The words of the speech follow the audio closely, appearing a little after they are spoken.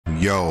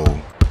Yo,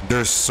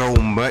 there's so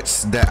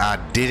much that I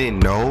didn't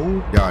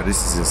know. Y'all,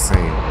 this is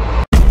insane.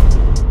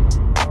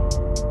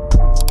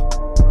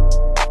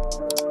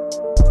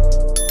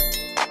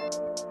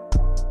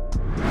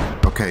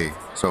 Okay,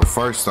 so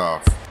first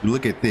off, you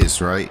look at this,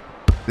 right?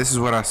 This is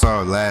what I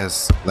saw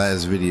last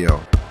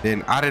video.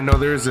 Then I didn't know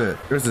there's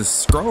a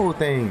scroll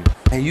thing,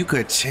 and you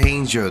could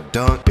change your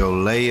dunk, your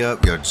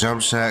layup, your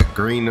jump shot,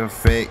 green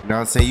effect. You know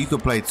what I'm saying? You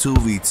could play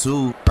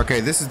 2v2.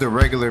 Okay, this is the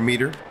regular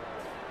meter,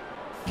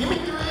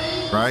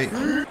 right?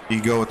 You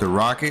can go with the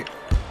rocket.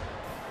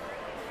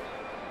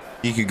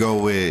 You could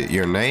go with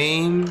your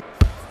name.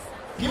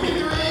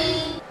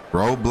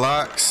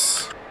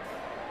 Roblox.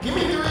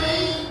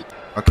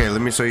 Okay,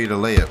 let me show you the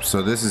layup.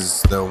 So this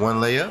is the one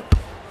layup.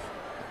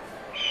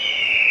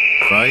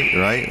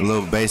 Right, a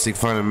little basic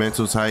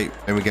fundamental type.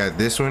 And we got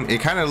this one. It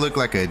kind of looked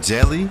like a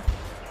jelly.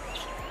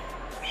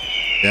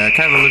 Yeah, it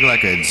kind of looked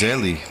like a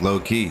jelly, low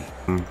key.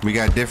 We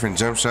got different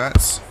jump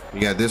shots. We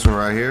got this one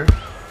right here.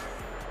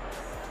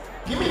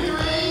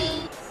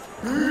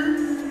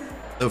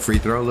 Little free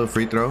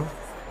throw.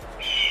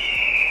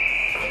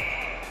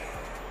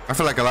 I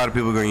feel like a lot of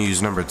people are gonna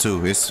use number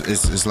 2.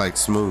 It's like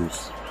smooth.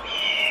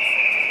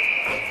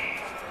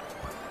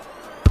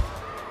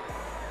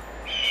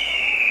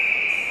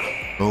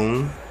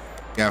 Boom.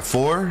 Got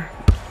 4.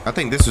 I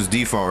think this was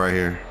default right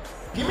here.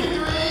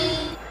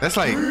 That's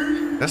like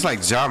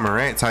Ja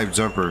Morant type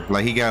jumper.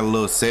 Like he got a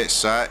little set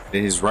shot,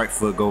 then his right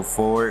foot go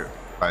forward.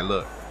 Like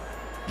look.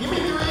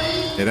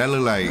 Yeah, that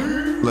look like.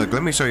 Look,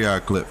 let me show y'all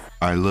a clip.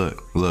 All right,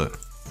 look.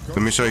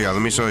 Let me show y'all.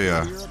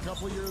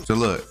 So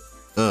look,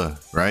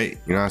 right?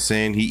 You know what I'm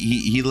saying?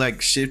 He like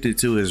shifted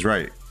to his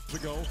right.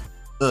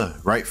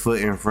 Right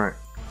foot in front.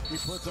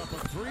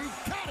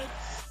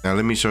 Now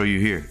let me show you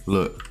here.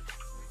 Look,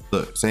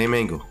 same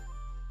angle.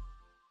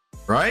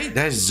 Right?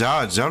 That's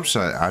Ja jump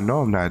shot. I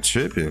know I'm not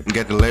tripping. You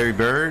got the Larry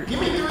Bird.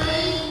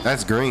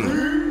 That's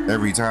green.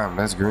 Every time.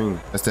 That's green.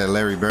 That's that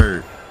Larry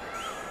Bird.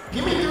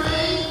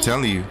 I'm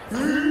telling you.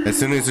 As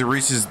soon as it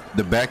reaches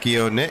the back of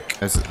your neck,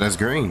 that's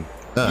green.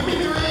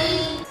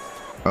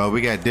 Oh,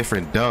 we got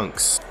different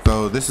dunks.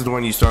 So this is the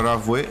one you start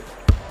off with.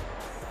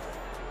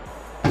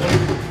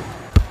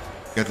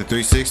 Got the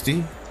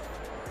 360.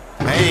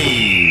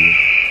 Hey.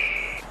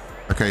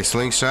 Okay,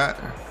 slingshot.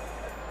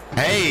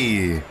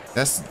 Hey,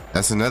 that's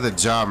another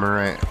Ja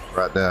Morant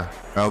right there.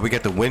 Oh, we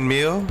got the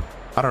windmill.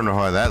 I don't know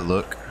how that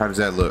look. How does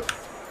that look?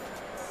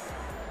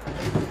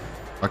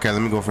 Okay,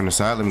 let me go from the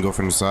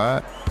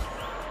side.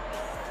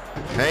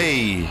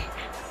 Hey,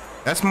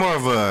 that's more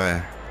of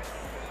a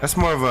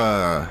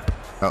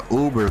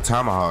Uber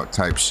tomahawk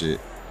type shit.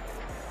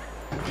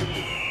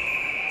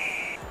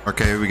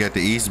 Okay, we got the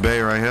East Bay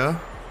right here.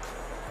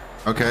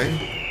 Okay.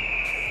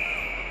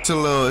 It's a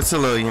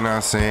little, you know what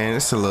I'm saying?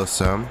 It's a little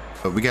something.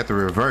 But we got the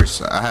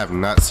reverse. I have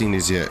not seen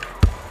this yet.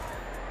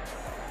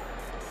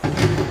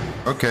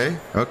 Okay.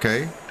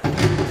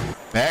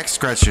 Back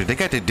scratcher. They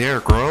got the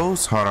Derrick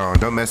Rose. Hold on,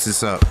 don't mess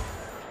this up.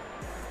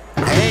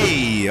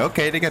 Hey,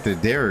 okay, they got the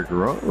Derrick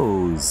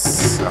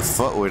Rose. I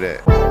fuck with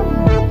that.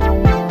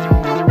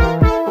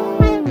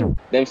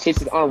 Them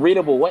shits is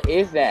unreadable. What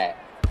is that?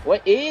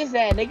 What is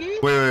that, nigga?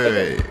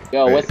 Wait.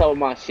 Yo, what's up with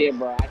my shit,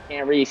 bro? I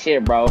can't read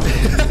shit, bro.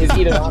 It's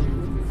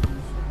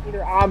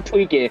either I'm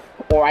tweaking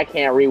or I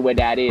can't read what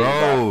that is. Bro,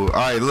 all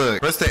right,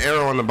 look. Press the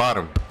arrow on the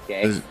bottom.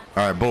 Okay.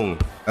 All right, boom.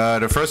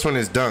 The first one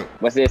is dunk.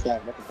 What's this?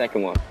 What's the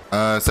second one?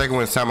 Second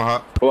one is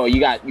tomahawk. Well, you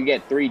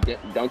get 3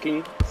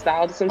 dunking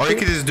styles or something. Or you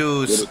could just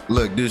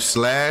do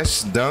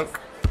slash dunk.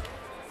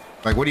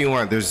 Like, what do you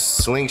want? There's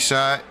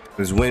slingshot.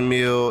 There's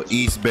windmill,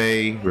 East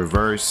Bay,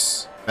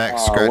 reverse, back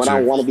scratcher. What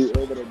I want to be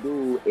able to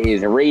do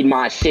is read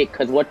my shit,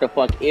 cause what the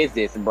fuck is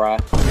this, bro?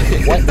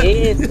 What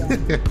is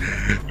that?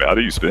 How do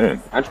you spin?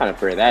 I'm trying to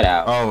figure that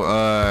out.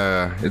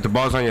 Oh, if the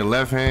ball's on your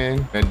left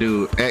hand, then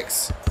do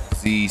X,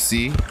 Z,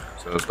 C.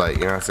 So it's like,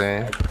 you know what I'm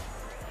saying?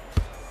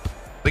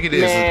 Look at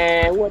this.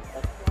 Man, what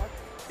the fuck?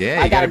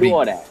 Yeah, I gotta do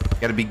all that. You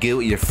gotta be good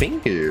with your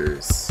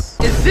fingers.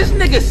 Is this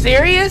nigga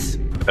serious?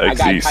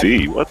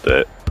 XCC, what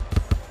the?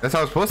 That's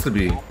how it's supposed to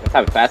be. Let's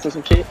have it fast or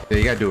some shit. Yeah,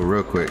 you gotta do it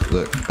real quick.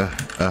 Look.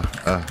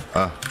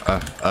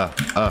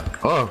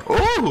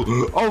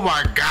 Oh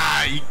my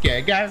God,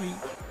 you got me.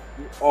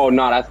 Oh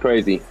no, that's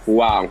crazy.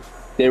 Wow.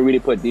 They really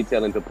put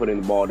detail into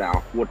putting the ball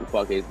down. What the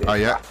fuck is this? Oh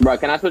yeah. Bro,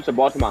 can I switch the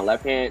ball to my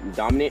left hand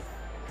dominant?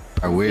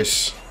 I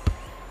wish.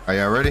 Are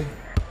y'all ready?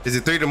 Is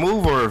it 3 to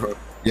move or?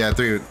 Yeah,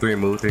 three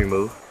move.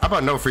 How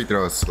about no free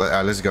throws?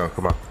 Let's go.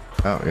 Come on.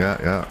 Oh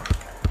yeah.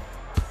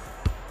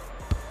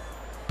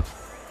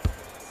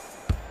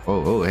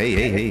 Oh,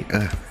 hey.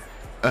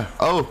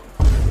 Oh.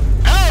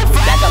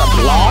 That got a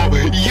block?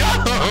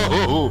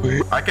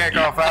 Yo! I can't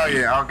call foul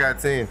yet. I don't got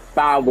 10.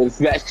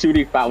 That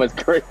shooting foul was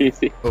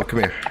crazy. Oh, come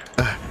here.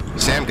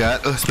 Sam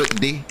got split the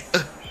D.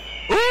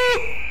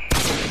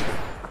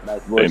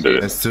 That's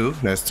bullshit.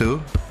 That's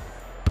two.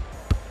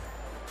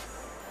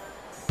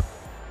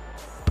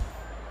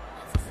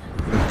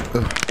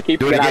 Keep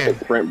Do it out again. the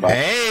sprint, bro.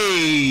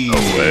 Hey! No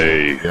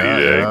way.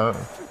 Yeah.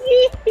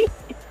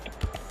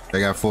 They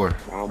got 4.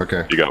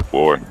 Okay. You got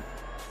 4.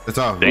 That's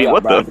off. Dang, Yeah,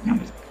 what bro.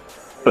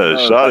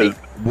 the shot is?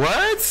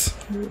 What?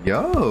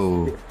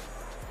 Yo.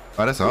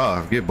 Oh, that's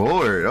off. Get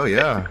bored. Oh,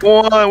 yeah. Come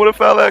on, what a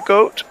foul at,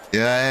 coach.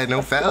 Yeah, I had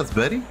no fouls,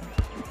 buddy.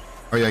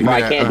 Oh, yeah. Give Bro, me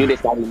I that. can't do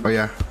this. Oh,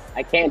 yeah.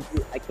 I can't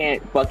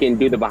fucking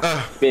do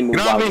the spin move.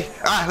 Get off me.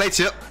 Ah, late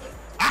chip.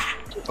 Ah.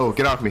 Oh,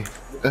 get off me.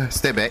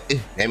 Step back.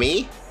 Let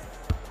me.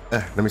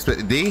 Let me split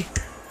the D.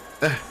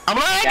 I'm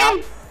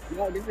lagging.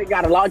 Yo, this thing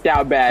got a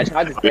lockdown badge.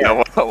 I just Yeah, I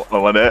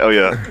want that. Oh,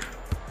 yeah.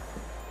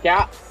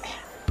 yeah.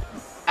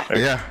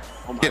 Yeah.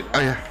 Oh, my Get, oh,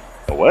 yeah.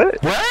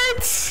 What?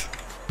 What?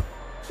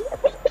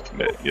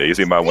 Yeah, you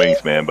see my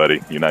wings, man,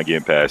 buddy. You're not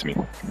getting past me.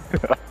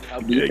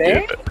 Yeah, fair?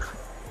 get it.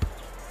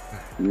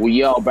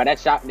 Yo, bro, that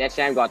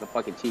sham got the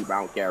fucking cheat, bro. I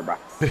don't care, bro.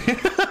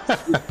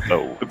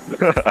 No.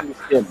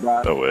 Shit,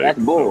 bro. No way. That's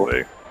bull. No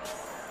way.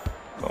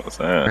 Know what I'm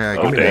saying? Yeah,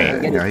 Oh, give me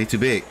dang. that. Yeah, he's too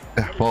big.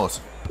 Pause.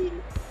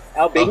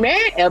 L big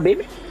man, L big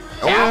man.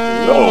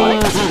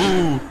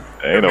 Oh.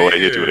 Ain't no way he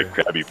hit you with a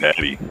Krabby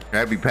Patty.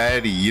 Krabby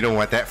Patty, you don't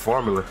want that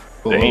formula.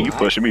 Dang, you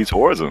pushing me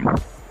towards him.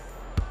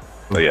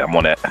 Oh, yeah, I'm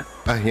on that.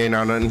 He ain't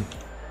on nothing.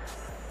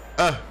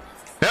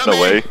 Help No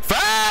me. way.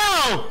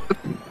 Foul!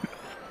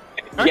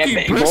 I Yeah, keep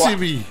big pushing boy.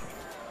 me.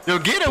 Yo,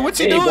 get him. What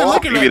you Big doing boy.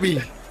 looking at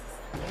me?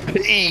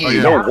 Hey, Oh,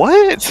 yeah. no,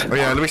 what? Oh,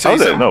 yeah, let me show How's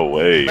you that? something. No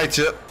way. Hey,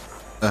 Chip.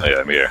 Oh, yeah,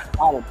 I'm here.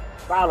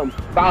 Foul him.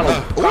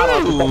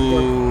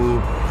 Ooh.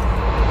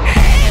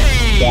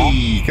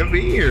 Hey, come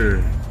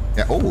here.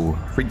 Yeah, oh,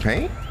 free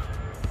paint?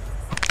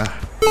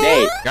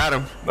 Hey, Got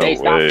him. No Hey,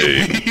 stop. way.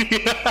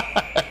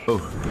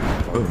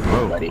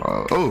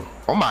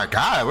 Oh my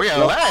God, where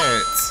y'all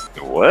at?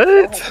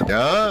 What?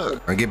 Yeah,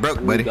 I get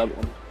broke, buddy.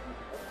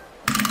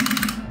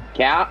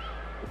 Cap,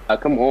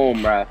 come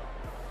on, bro.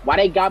 Why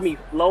they got me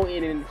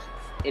floating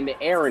in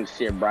the air and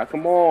shit, bro?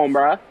 Come on,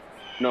 bro.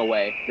 No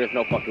way. There's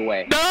no fucking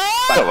way.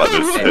 I'm about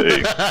to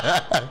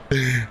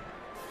say.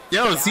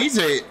 Yo,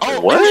 CJ.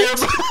 Oh, What? yeah.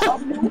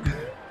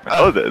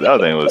 That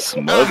thing was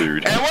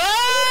smothered. And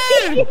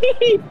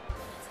what?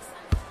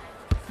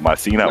 My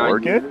C not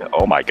working?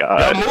 Oh my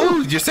god. Yo,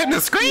 move. You're setting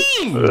the screen.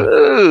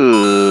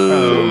 Ooh.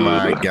 Oh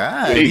my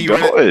God. He He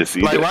running- does.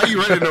 like, why are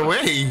you running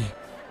away?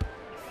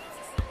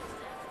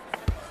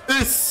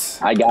 This.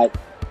 I got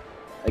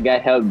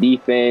help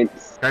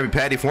defense. Krabby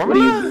Patty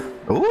formula?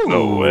 Ooh.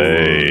 No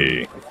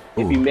way.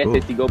 If you miss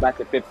it, you go back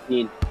to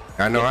 15.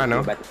 I know.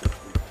 Go back to 15.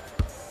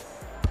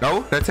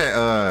 No, that's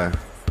at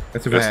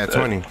that's if I had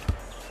 20.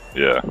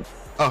 Yeah.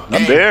 Oh,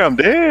 I'm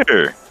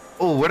there.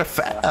 Oh, what a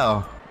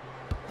foul.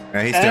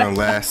 Yeah, he's still on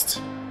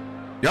last.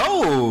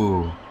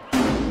 Yo.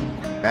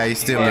 Yeah, he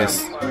still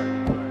missed.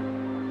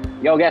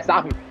 Yo, guys,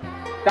 stop him.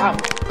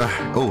 Stop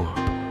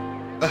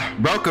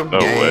him. Broke him. No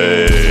Game.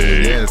 way.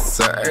 Yes,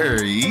 sir.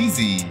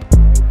 Easy.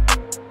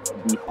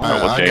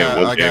 What game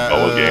ball?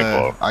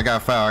 I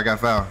got foul.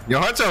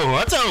 Yo,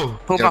 Huncho.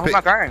 Who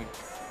my guard?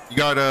 You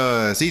got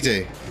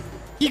CJ.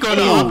 He going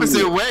the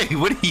opposite way.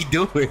 What are he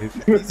doing?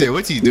 He said,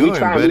 "What you doing,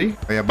 buddy?"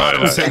 Oh yeah,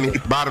 bottoms hit me.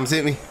 Bottoms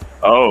hit me.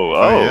 Oh.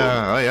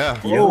 Yeah.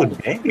 Yo,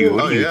 dang,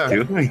 what are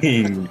you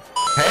doing?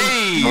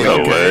 Hey. No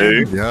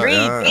way.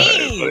 Yeah.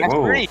 That's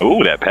green.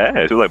 Ooh, that pass.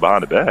 It was like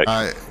behind the back.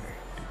 All right.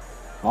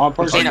 Wrong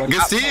person. Yeah.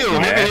 Good steal.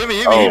 Hit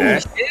me. Oh.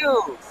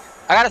 Ew.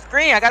 I got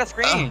a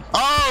screen.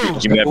 Oh.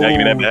 Give me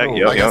that back. I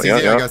Yo.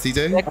 got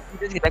CJ. Back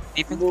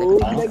to defense.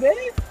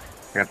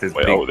 Got this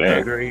Wait, big oh, damn.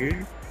 bug right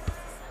here.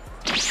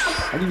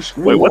 How do you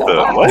screw Wait, what the?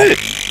 What?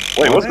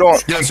 Wait, what's going?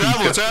 Yo,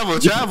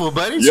 travel,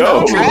 buddy.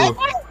 Yo.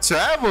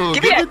 Travel.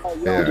 Give me that.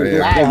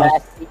 Yeah.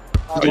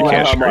 Oh, you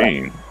can't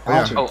screen.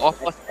 Yeah. Oh,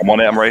 off. I'm on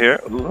that. I'm right here.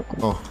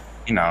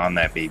 You know, on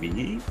that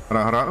baby.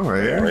 Hold on.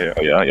 Right Yeah, here.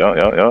 yeah. I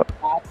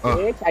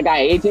got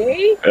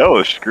AJ.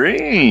 Oh,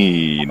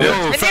 screen. Yo,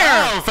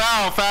 foul.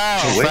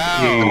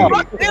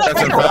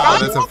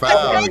 That's a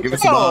foul. Give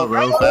us the ball,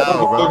 bro.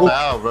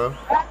 Foul, bro.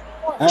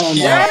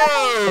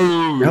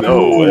 Yo.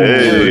 No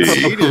way.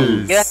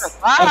 Cheaters. Yeah, that's a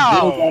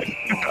foul.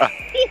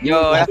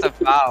 Yo, that's a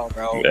foul,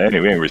 bro. Dang,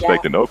 we ain't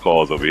respecting no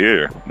calls over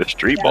here. The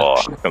street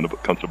ball. Come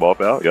to the ball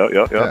foul. Yeah.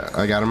 Yeah,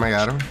 I got him.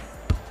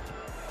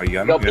 Oh, you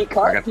got Yo, me? Pete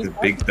Clark, I got this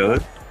Pete big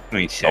stud. I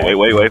mean, shit. Oh,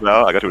 wait,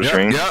 foul. I got you with the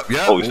screen. Yep.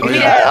 Oh, Oh, yeah.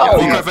 yeah.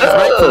 Oh, You got fast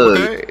break.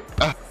 Okay.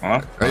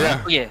 Huh? Oh,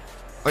 yeah.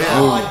 Oh,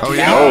 yeah. Oh,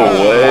 yeah. No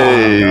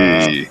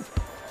way.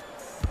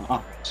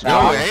 Yo,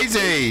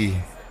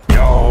 AJ.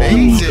 Yo.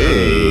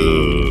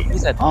 AJ. He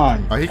said,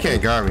 On. Oh, he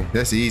can't guard me.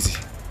 That's easy.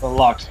 The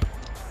locks.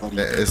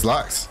 It's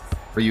locks.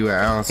 Where you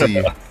at? I don't see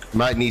you.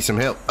 Might need some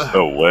help.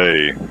 No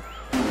way.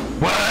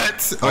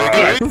 What? Oh,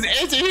 Alright.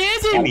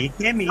 AJ.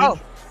 Get me.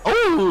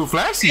 Oh,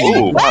 flashy.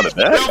 Ooh, behind the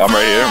back. I'm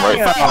right here.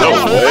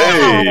 No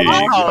way.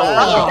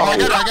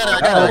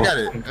 I got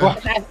it.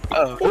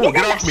 Oh,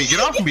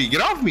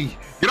 get off me.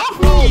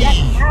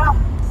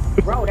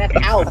 Bro, that's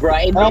out, bro.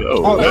 No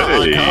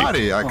way.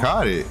 I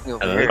caught it. yo,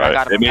 All I right,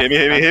 got hit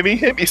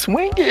him. me,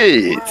 swing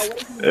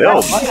it.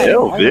 L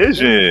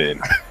vision.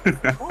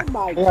 Oh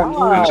my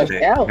god. You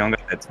don't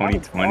got that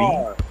 2020.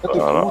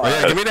 Oh,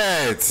 yeah, give me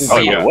that. Oh,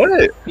 yeah,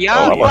 what? Yo,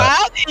 Oh,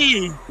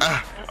 Bobby.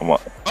 Come on.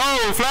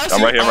 Oh, flash.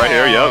 I'm right here, I'm right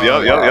here. Yep.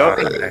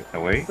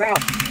 Wait.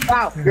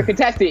 Foul. You're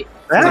contested.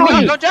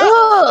 Don't jump.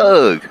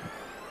 Oh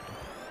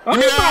my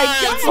Yeah. god.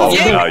 Oh,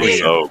 Yeah. now you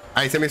so.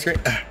 Alright, send me a screen.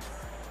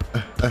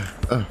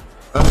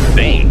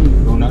 Dang.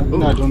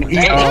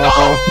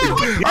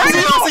 I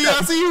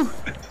see you.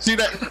 See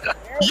that?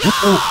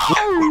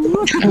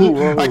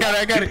 I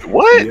got it.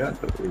 What? Hold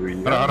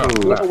on.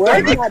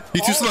 Where's my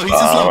He's too slow.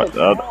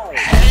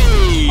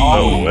 Hey.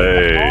 No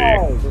way.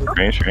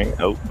 Screen.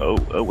 Oh,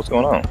 what's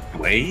going on?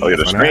 Wait. Oh, yeah,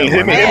 the screen.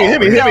 Hit me.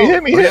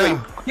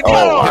 Oh,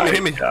 Oh,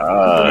 hit me.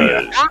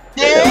 God.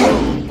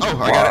 Oh,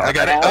 I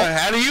got it.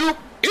 How do you?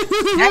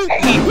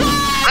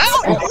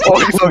 Oh,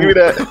 he's gonna give me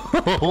that.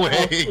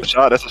 Wait.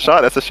 That's a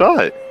shot. That's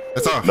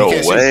off. No He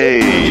can't shoot.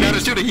 way. He's not a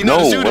shooter. No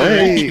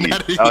way.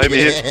 Oh, hit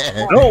me.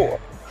 No.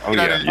 Oh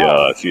yeah.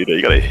 Yeah, see that?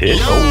 You gotta hit.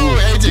 Yo,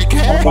 Oh, AJ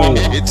can't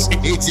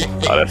AJ.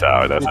 that's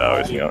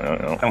ours. You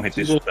know. Don't hit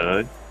this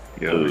stud.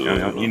 Yo,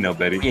 you know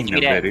better. Yeah, You know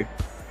yeah. better.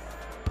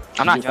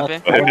 I'm not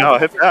jumping. Oh,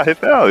 hit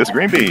foul. It's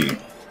green bean.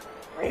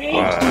 He's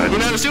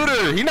not a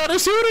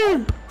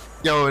shooter.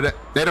 Yo, they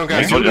don't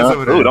got Don't shooters over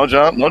jump. there. Ooh, don't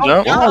jump.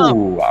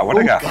 Oh, what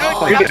I got?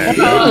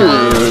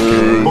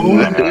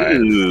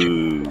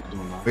 Ooh.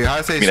 Wait, how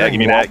I say Give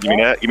me that.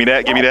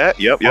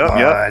 Yep.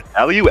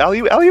 Alley-oop.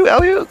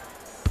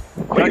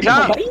 Don't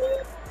jump.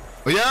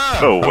 Oh, yeah.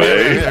 No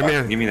way. I'm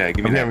here. Give me that.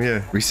 I'm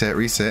here. Reset.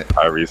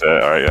 I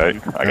reset. All right.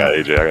 I got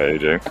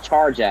AJ.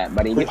 Charge at,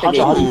 buddy. Get the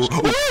Ooh.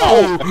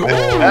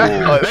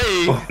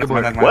 Hey. What?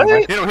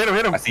 Hit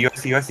him. I see you.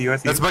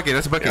 That's a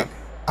bucket.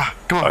 Ah,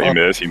 come on. Oh, you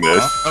missed.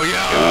 Oh,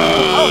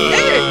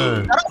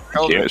 yeah.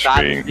 Can't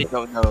screen.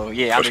 Don't know.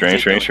 Yeah, I'm Screen.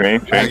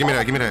 Yeah, give me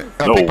that.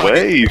 No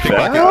way,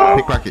 foul.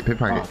 Pickpocket.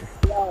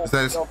 Is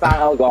that No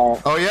foul gone.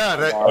 Oh, yeah.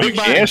 That Oh, you big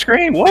body. can't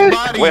screen?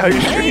 What? Wait, how you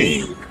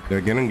screen? Yeah,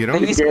 get him.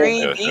 Maybe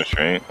screen. Yeah, no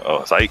screen. Oh,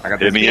 it's like, I got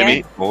hit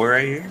me. Boy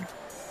right here.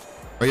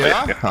 Oh,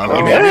 yeah? Wait, Oh, no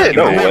yeah. way,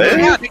 no way.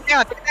 Take it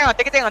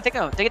down. Take it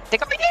down.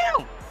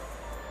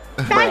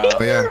 Oh,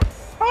 yeah.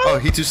 Oh,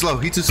 he too slow.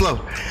 Oh,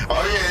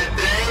 yeah,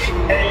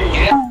 dang.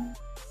 Yeah.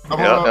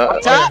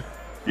 Top.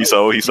 He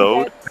sold.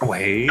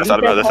 Wait. That's not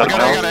about I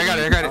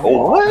got it.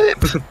 Oh, what?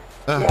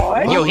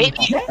 Yo, hit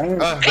me.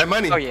 That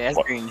money. Oh yeah, that's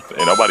green.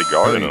 Ain't nobody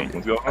guarding him.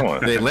 What's going on?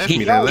 They left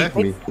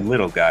me.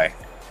 Little guy.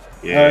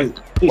 Yeah.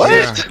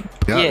 What?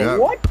 Yeah.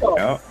 What the?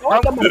 Yeah.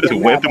 It just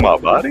went through my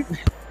body?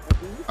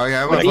 Oh,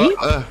 yeah.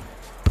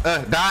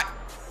 Dot.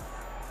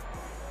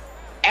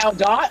 L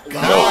dot?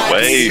 No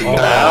way. Oh.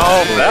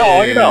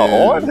 Now you're not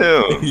on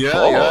him.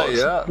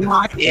 Yeah.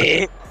 Not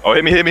it. Oh,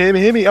 hit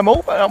me. I'm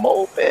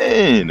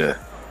open.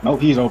 No,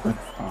 he's open.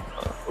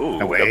 Ooh,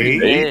 No way.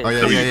 W8. Oh,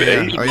 yeah.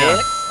 W8. Oh,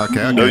 yeah.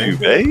 Okay.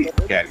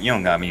 W8? Yeah, you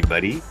don't got me,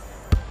 buddy.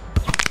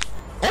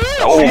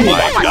 Oh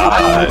my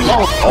god.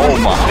 Oh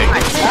my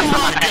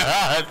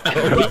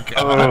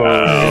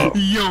god.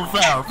 Yo,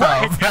 foul.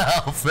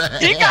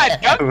 He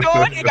got dunked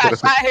on, he got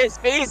shot in his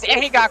face,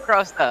 and he got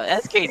crossed up.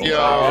 That's crazy. Yo.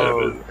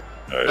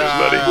 Alright,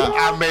 buddy.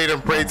 I made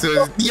him pray to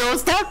his. Yo,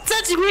 stop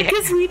touching me,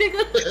 kiss me,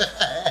 nigga.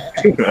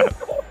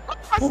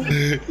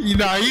 You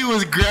know, he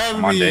was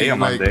grabbing me. On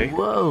my day.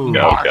 Whoa.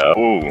 Okay.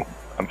 Ooh,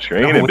 I'm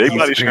screening. Big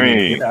body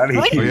screen. Oh,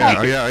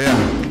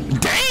 yeah.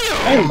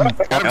 Damn.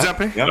 Got him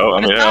jumping. No,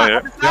 I'm here.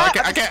 Yeah,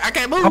 I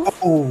can't move. No.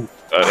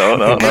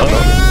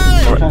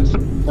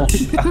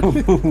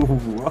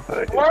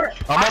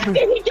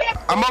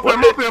 I'm up.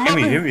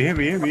 Hit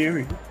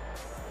me.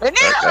 And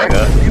now,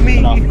 Okay.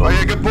 Oh,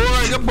 yeah, good boy.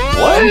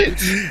 What?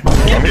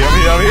 I'm here.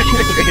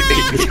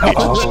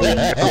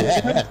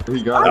 Here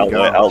you go.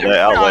 Outlet.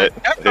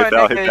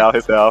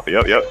 Hit foul.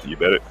 Yep. You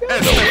bet it. No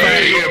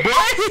way.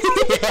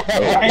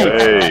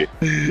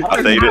 I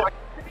saved it.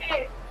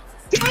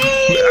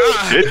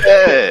 Get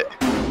that.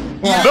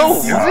 No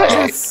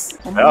way.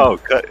 L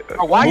cut.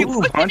 why you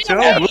pushing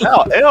me?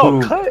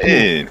 L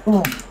cutting.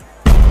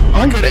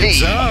 I couldn't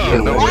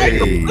jump. No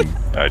way.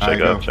 Alright, check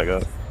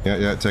up.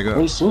 Yeah, check up.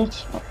 Wait,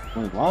 switch.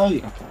 Wait,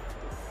 why?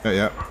 Okay.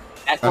 Yeah.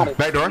 That's not a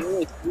Back door.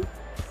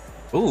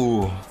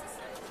 Ooh.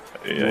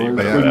 Yeah, you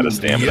better have a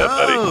stamina,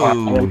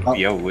 buddy.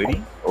 Yo,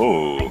 Woody.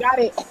 Oh. got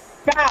it.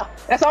 Foul.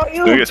 That's all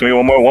you. Give me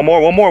one more.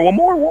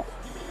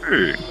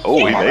 Oh,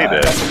 he made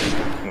that.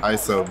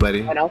 ISO,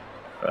 buddy. I know.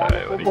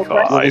 Alright, what do you call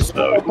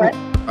ISO?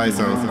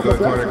 ISO.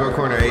 Go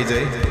corner,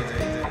 AJ.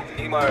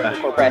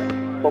 Full press.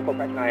 Full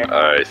press now.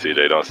 Alright,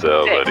 CJ, don't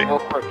sell, buddy. Go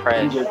for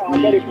press.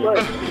 I'm ready for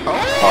it.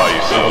 Oh,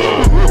 you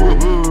sold.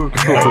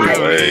 No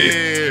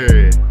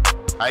way.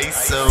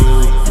 ISO.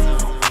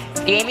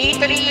 Give me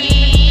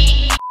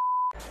 3.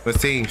 What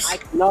teams?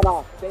 No.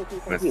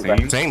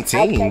 Same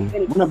team.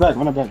 Run it back.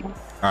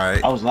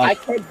 Alright. I was I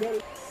like, can't get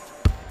it.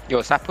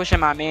 Yo, stop pushing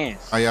my man.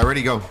 Oh, yeah,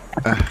 ready, go.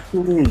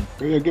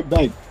 yeah, get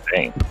back.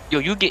 Dang. Yo,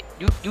 you get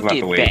Out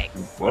the way. back.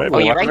 What? Oh,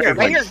 yeah, right here.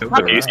 Please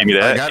give me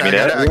I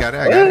that. got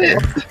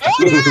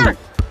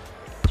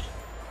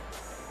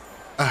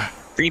it.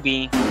 3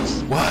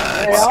 beans.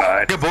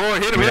 What? Good boy.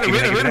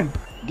 Hit him.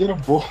 Get a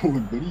ball,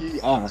 buddy.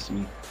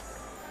 Honestly.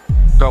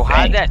 Bro,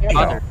 how did that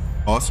other?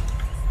 Awesome.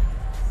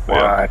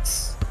 What?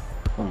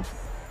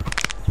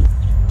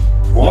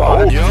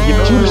 What? Yo.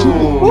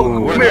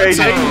 Come here,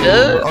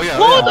 AJ. Oh yeah.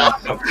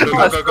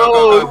 Hold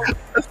Go.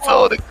 I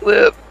saw the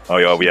clip. Oh,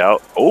 y'all, we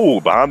out.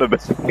 Oh, behind the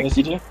Hey,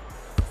 CJ.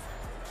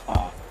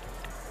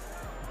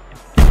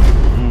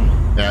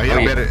 Yeah,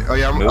 he better. Oh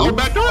yeah. Oh,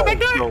 back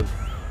door.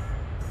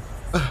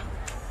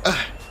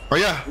 Oh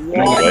yeah.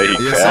 No way,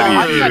 he Yes, crabby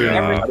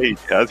sir. you.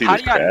 How's he How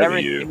just do y'all never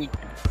crabby give you? me?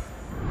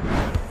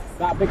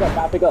 Stop,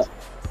 pick up.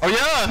 Oh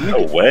yeah.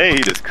 No way, he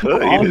just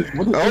could. He just,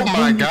 Oh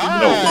my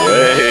God. no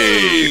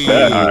way.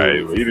 That, all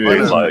right,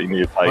 well, you need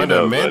to tighten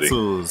up, buddy.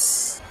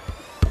 Fundamentals.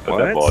 Put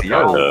that ball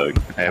down, Doug.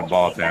 That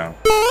ball down.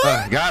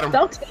 Got him.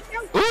 Don't take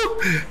him.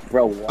 Ooh.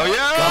 Bro, Oh Why yeah.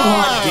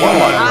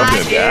 am I Ah,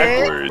 jumping yeah.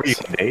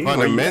 backwards? Hey,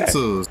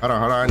 Fundamentals. Hold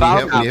on. I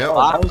Foul, need help.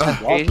 foul, I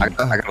need help.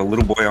 foul. I got a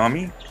little boy on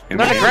me. On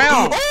the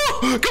ground.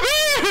 Oh, come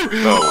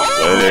here. No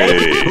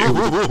way.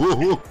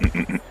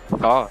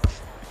 Oh.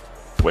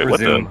 Wait, what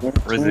the?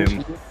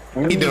 Resume.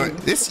 You doing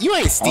this? You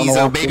ain't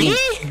Steezo, baby.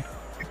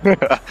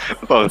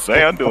 That's what I'm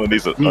saying. I'm doing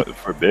these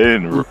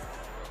forbidden.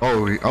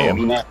 Oh yeah. Oh,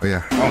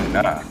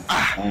 nah.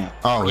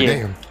 Oh Yeah.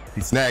 damn.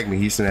 He snagged me. I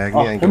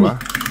ain't gonna lie.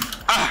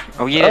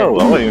 Oh yeah. Oh,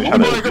 I wasn't even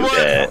trying to do Come on.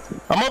 that.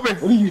 I'm open.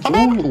 What are you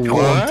doing?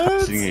 What?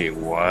 Touching it.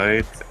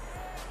 What?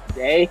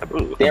 Jay,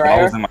 The stay right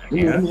ball's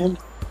here. in my hand.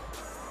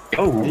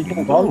 Oh, Hey,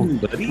 come on,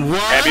 buddy.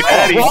 Krabby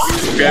Patty.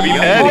 Krabby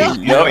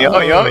Patty. Yo.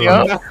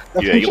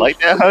 Yeah, you like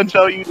that,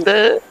 Huncho? You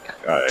said?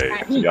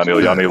 Alright, y'all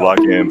need to lock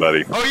in,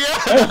 buddy. Oh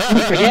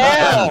yeah.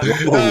 Yeah.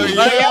 Oh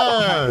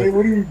yeah. Hey,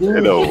 what are you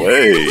doing? No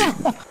way.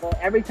 So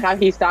every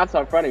time he stops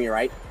in front of me,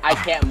 right? I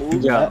can't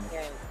move. Yeah.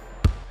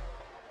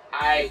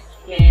 I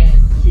can't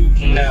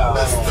shoot. No.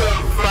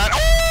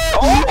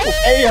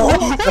 Hey, yo.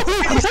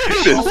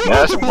 Just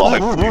smash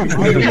block.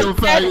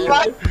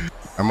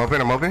 I'm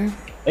open.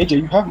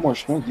 AJ, you have more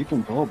strength. You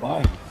can go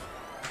by.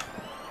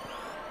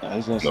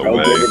 No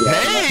way.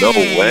 Hey. No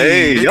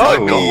way.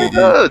 Y'all go.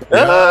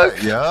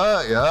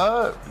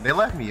 Yeah. They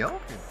left me open.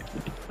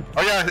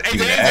 Oh yeah. Give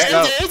me AJ.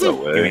 that. No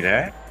Give me way.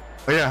 that.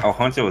 Oh yeah. Oh,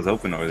 Hunter was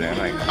open over there. I'm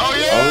like, Oh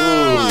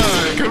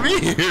yeah. Come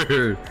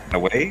here. no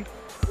way.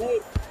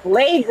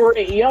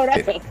 Flagrant, yo,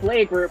 that's a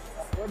flagrant.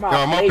 Where my Yo,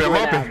 I'm open,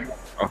 flagrant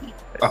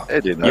at?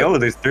 It did not. Yo,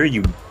 there's 3 of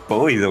you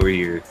boys over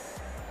here.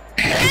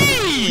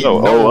 Hey. No,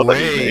 No I thought you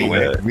way.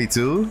 made that. Me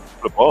too.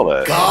 Put the ball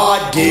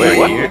at. Wait,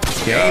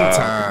 what? Game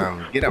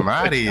time. Get him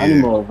out of I need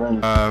here. more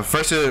range.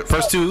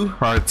 First two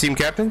are team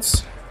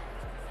captains.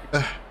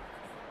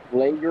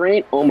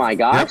 Flagrant? Oh my Yep,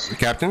 gosh.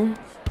 captain.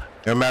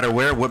 No matter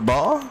where, what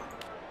ball.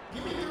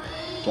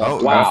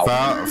 Oh, Wow.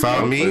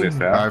 Foul me. Play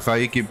this out. All right, foul.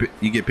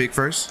 You get picked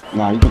first.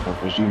 Nah, you can go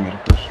first. You made it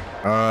first.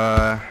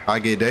 I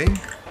get Day.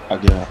 I'll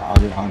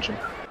get Hunter.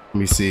 Let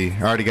me see.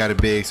 I already got it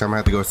big, so I'm gonna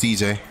have to go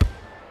CJ.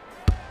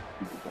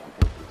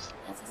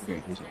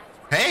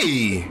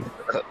 Hey!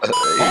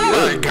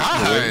 Oh my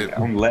God!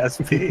 I'm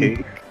last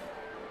pick.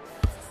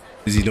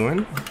 Is he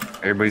doing?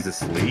 Everybody's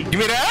asleep. Give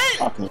me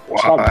that!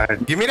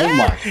 What? Give me Oh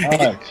my that!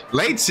 God.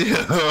 Late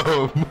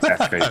chill.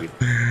 That's crazy.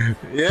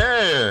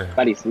 Yeah.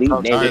 Buddy sleep.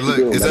 All right,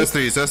 look, it's us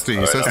three. It's us three.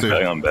 It's us three.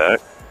 Okay, All I'm back.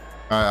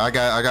 right, I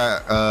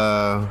got.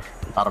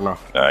 I don't know.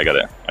 I got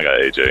it. I got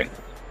AJ.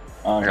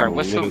 I got a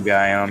What's little the-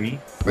 guy on me.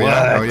 Oh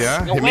yeah. Oh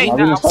yeah. No, Hit wait, me.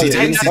 no, I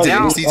CJ,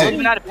 wasn't CJ.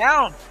 even out of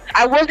bounds.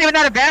 I wasn't even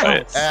out of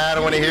bounds. I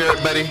don't want to hear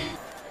it, buddy.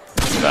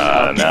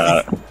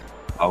 Nah.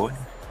 Oh,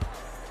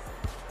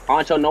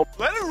 Honcho, no.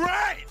 Let it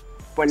ride.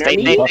 For Stay.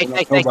 me. Oh, Give me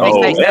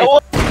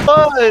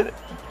that.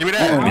 Give me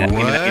that, give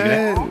me that, give me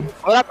that. What?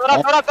 Hold up.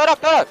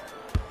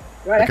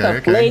 Bro, that's Okay,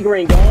 a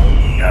flagrant,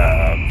 guys.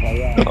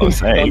 I'm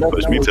saying, you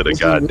pushed me to the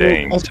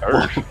goddamn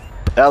turf.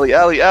 Alley.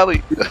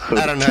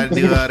 I don't know how to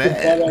do all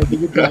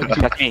that.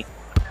 That's me.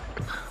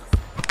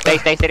 Stay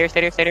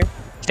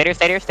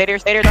there. Stay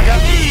there. Don't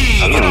jump.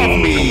 Get off Oh,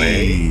 me.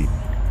 man.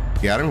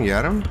 Got him.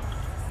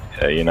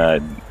 Yeah, you're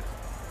not.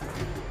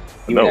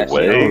 You No that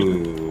way.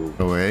 Oh.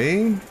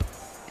 Away.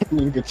 That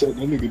nigga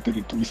did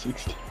a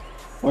 360.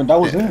 Well, that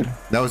was in.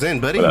 That was in,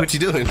 buddy. What What you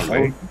doing?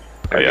 Wait.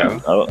 Oh, yeah.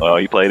 Oh,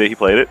 he played it.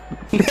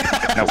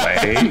 No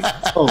way.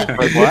 Oh,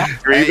 Wait, what?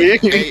 Greedy.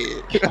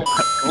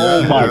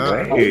 oh my Yeah.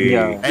 God.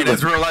 Hey. Hey,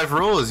 that's real life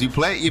rules. You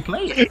play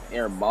it.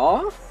 Air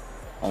ball?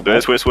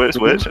 Switch.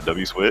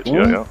 W switch.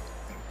 Yeah.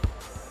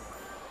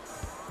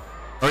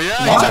 Oh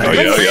yeah. Why? He's trying to be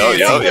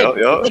fancy.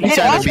 Yo. He's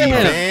trying to be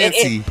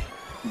fancy.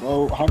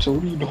 Bro, Hancho,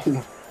 what are you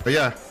doing? Oh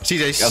yeah.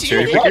 CJ. El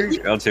cherry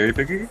picker. El cherry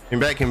picker. Came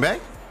back.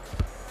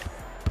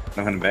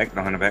 No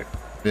hunting back.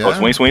 Yeah. Oh,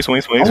 swing. Yep.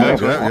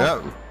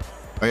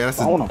 Oh yeah.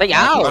 That's I it. wanna Stay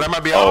Oh, out. that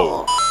might be Oh.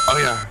 all. Oh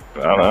yeah.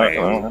 I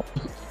don't know.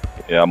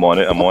 Yeah, I'm on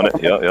it.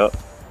 Yep.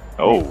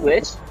 Oh,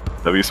 Switch?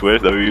 W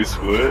switch.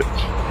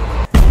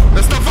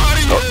 That's the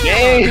body.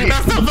 dang.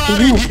 That's the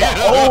body.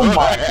 Oh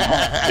my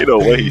God. Ain't no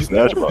way he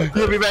snatched my.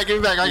 Give me back.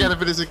 I gotta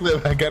finish the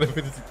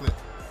clip.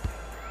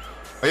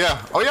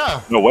 Oh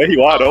yeah. No way he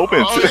wide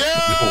open. Oh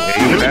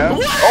Hey, yeah. man.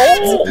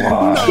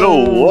 What? No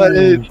what?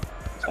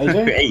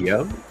 AJ? Hey,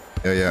 yo.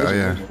 Oh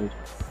yeah.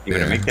 You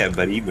better make that,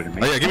 buddy. You better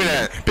make Oh yeah, give me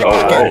that.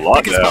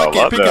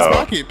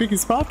 Pick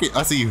his pocket.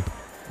 I see you.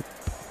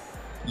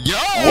 Yo!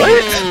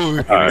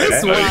 Alright.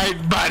 This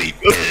white body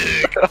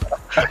thick.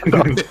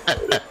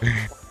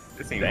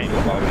 This ain't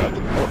football.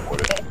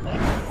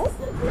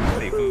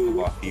 This ain't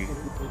football team.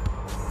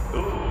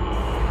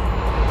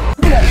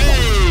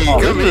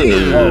 Come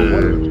here.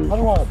 How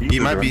do I? He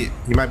might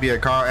be a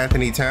Carl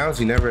Anthony Towns.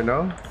 You never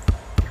know.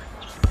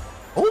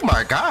 Oh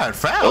my God!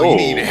 Foul! Oh. You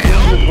need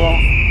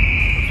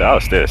help. I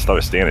was there.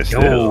 Started standing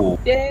still.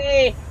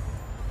 Yay!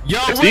 Yo,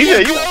 where DJ,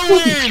 you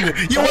going?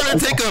 You want to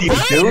take a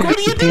break? What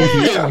are you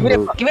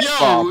doing? Give me the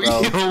ball,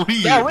 bro.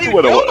 Yeah, what are you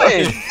What a-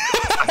 doing?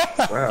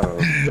 Wow.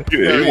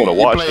 You want to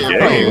watch the playing,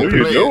 game? What are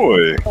you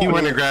doing? He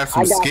want to grab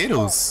some I got-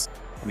 Skittles.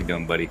 What you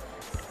doing, buddy?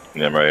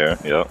 Yeah, I'm right here.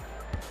 Yep.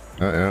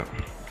 Yeah.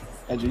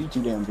 Andrew, you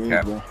too damn big,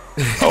 Yeah. bro.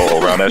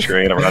 Oh, around that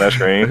screen. Around that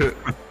screen.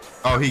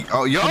 Oh,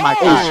 yo. Oh my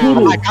God.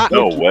 Oh my God.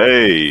 No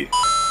way.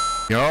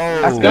 Yo.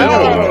 Let's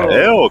go.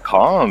 Hell,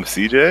 calm,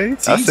 CJ.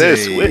 I said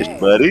CJ. switch,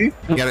 buddy.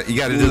 You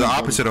gotta do the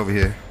opposite over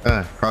here.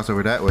 Cross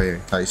over that way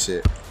type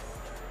shit.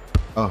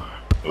 Oh.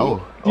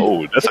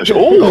 Oh, that's a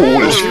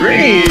the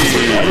screen.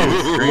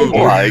 Oh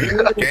my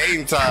God.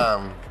 Game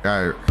time.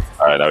 All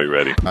All right, now we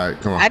ready. right,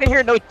 come on. I didn't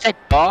hear no check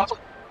ball.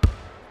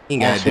 You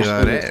ain't gotta do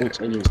all that. AJ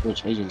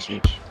switch. AJ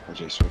switch.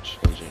 AJ switch.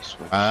 AJ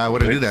switch. I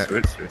wouldn't do that.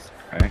 Switch.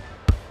 Alright.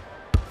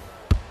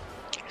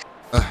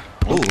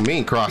 Oh,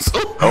 mean cross.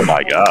 Oh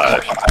my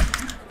gosh.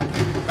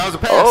 That was a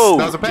pass. Oh.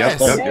 That was a pass.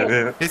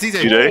 Yep. It's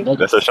easy. CJ,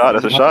 that's a shot.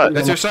 That's a shot.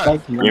 That's your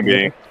shot. Green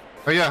bean.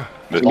 Oh yeah.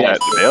 The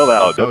bail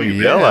out. Oh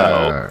W bail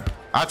out. yeah.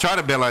 I tried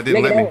to bail out,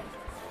 didn't let me.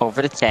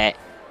 Over the chat.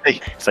 Hey,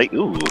 say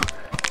ooh.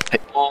 Hey,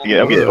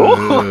 yeah, I'm getting.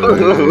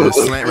 Ooh.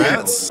 Slant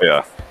routes.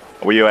 Yeah.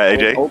 Where you at,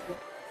 AJ?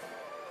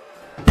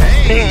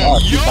 Hey,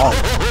 yo.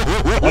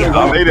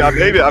 I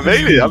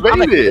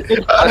made it.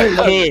 Kid.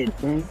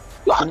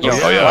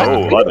 Oh yeah. Oh,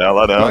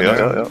 lie down.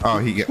 Yeah. Oh,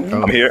 he get.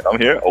 I'm here. Oh,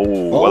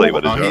 well,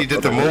 about to Oh, he jump.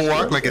 did the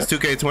moonwalk like it's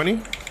 2K20.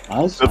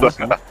 Nice.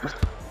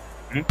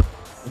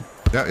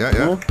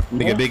 Yeah.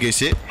 Nigga big as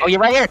shit. Oh, you're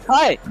right here.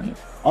 Cut.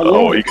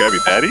 Oh, he can't be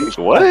patty.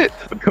 What?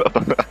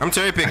 I'm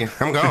cherry picking.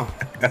 I'm gone.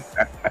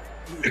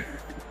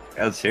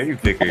 That's cherry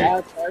picker.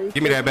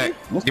 Give me that back.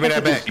 Give me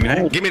that back. Give me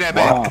that. Give me that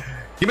Wow. back.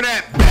 Give me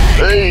that back.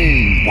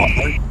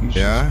 Hey.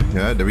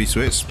 Yeah. The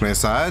re-switch. Playing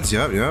sides.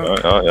 Yup.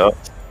 Yeah.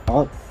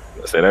 Oh.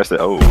 That's it.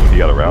 Oh, he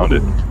got around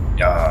it.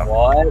 Yeah.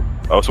 What?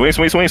 Oh, swing.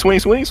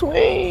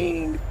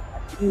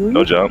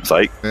 No jump.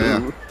 Psych.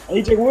 Yeah.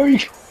 AJ, where are you?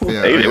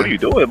 Yeah. Hey, what are you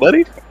doing,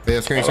 buddy? Yeah,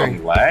 screen.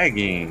 I'm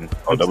lagging.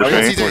 Oh, double Oh,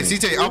 yeah, screen.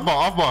 CJ, off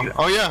ball.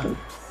 Oh, yeah.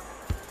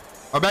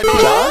 Oh, back door.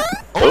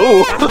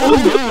 Oh.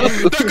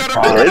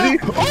 Already?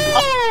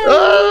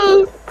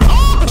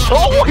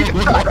 Oh,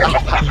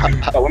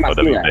 where my Oh,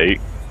 team W at? bait.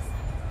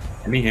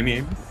 Hit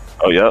me.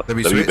 Oh, yeah.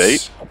 W W bait.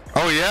 switch.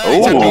 Oh, yeah. Oh.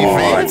 He's trying to be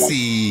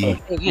fancy.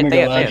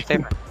 Stay.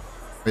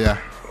 Yeah.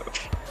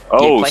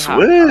 Oh, play hot.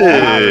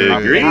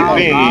 switch. Green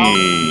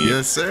bean.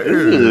 Yes, sir.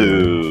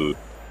 Ooh.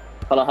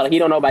 Hold on. He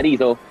don't know about these,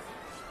 though.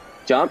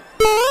 Jump.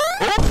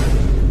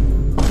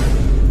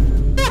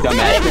 Jump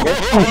at it.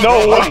 No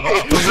way.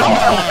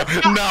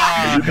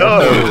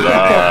 Nah.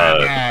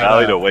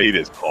 Now the way he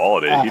just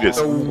called it. He just.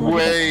 No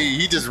way.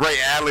 He just Ray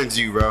Allen's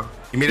you, bro.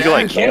 Give me You that.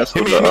 like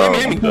cancel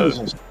Hit me.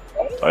 the.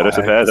 Oh, that's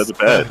a pass. That's a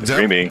pass. Jump.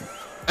 Green bean.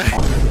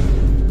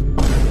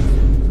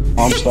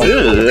 I'm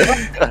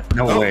stuck.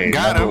 No Oh, way.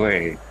 got No him.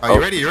 way. Are you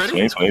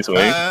ready? Swing.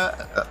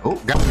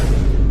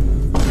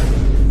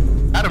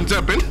 Got him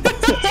jumping. Bro,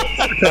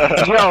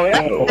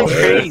 that's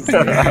crazy.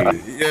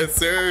 Yes,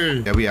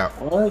 sir. Yeah, we out.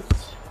 What?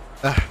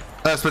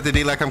 Split the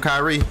D like I'm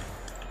Kyrie.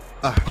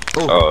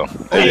 Oh.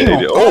 Hey,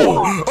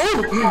 oh.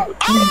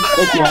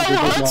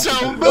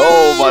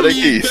 Oh, my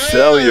nigga,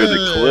 sell you the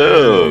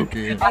clip.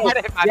 I had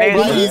it in my Yeah, hands.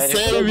 Why he man.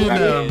 saving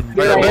them?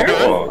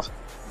 Oh.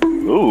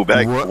 Ooh,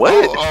 back.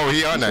 What? Oh,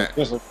 he on that.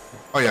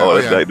 Oh, yeah. Oh,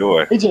 that's back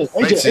door. AJ.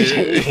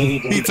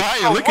 He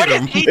tired. Look What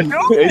at is he him.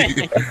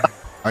 doing?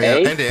 Oh, yeah.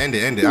 Hey. End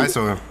it. I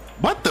saw him.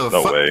 What the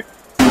No fuck? way.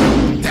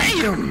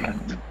 Damn.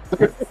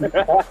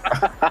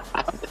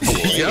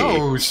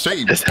 Yo,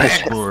 straight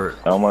backboard.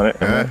 I'm on it.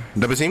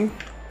 Double team.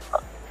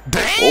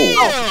 Damn. Oh.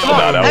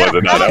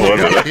 No, that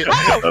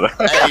wasn't.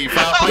 Hey,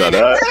 foul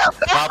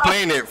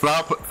playing it.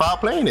 Foul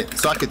playing it.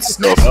 So I could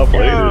snitch. No,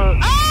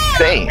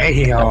 dang.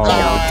 Ew.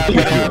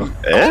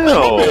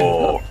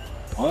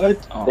 What?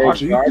 Oh, They're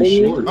Archie, you guarding too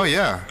you? short. Oh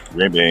yeah.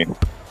 Green bean.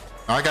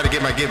 I gotta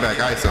get my get back.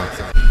 ISO.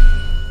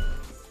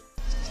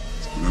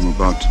 What I'm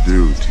about to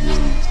do to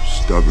your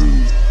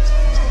stubborn,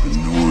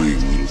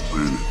 annoying little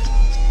planet,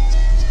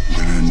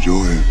 you're gonna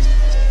enjoy it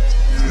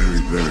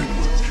very, very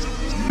much.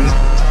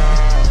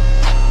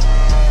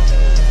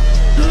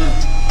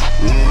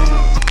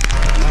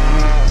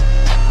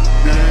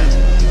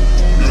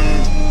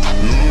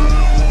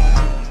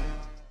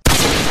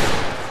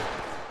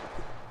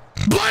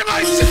 Blind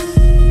my shit.